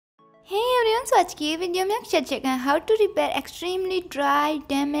Friends, आज की ये वीडियो में आप check how to repair extremely dry,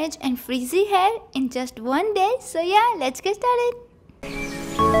 damage and frizzy here in just 1 day. So yeah, let's get started.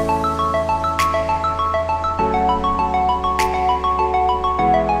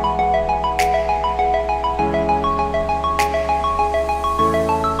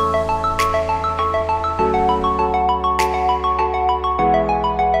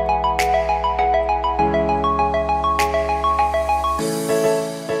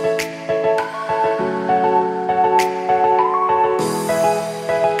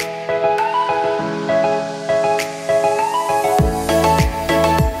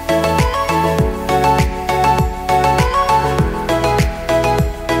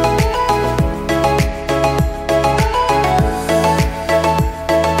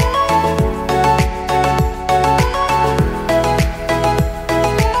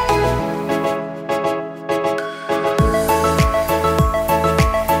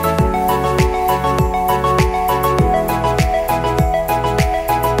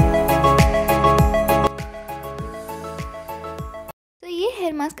 ये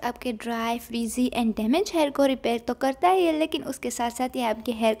hair mask आपके dry, frizzy and damage hair को repair तो करता है, लेकिन उसके साथ साथ ये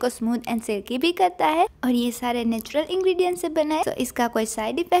आपके हेयर को स्मूथ एंड सिल्की भी करता है। और ये सारे नेचुरल इंग्रेडिएंट से बना है, तो इसका कोई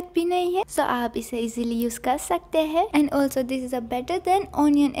साइड इफेक्ट भी नहीं है। सो आप इसे इजीली यूज कर सकते हैं। And also this is a better than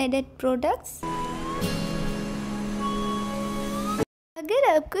onion added products. अगर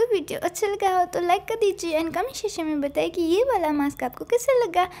आपको वीडियो अच्छा लगा हो तो लाइक कर दीजिए एंड कमेंट सेक्शन में बताइए कि ये वाला मास्क आपको कैसा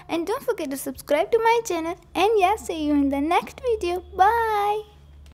लगा। And don't forget to subscribe to my channel and या सी you in the next video. Bye.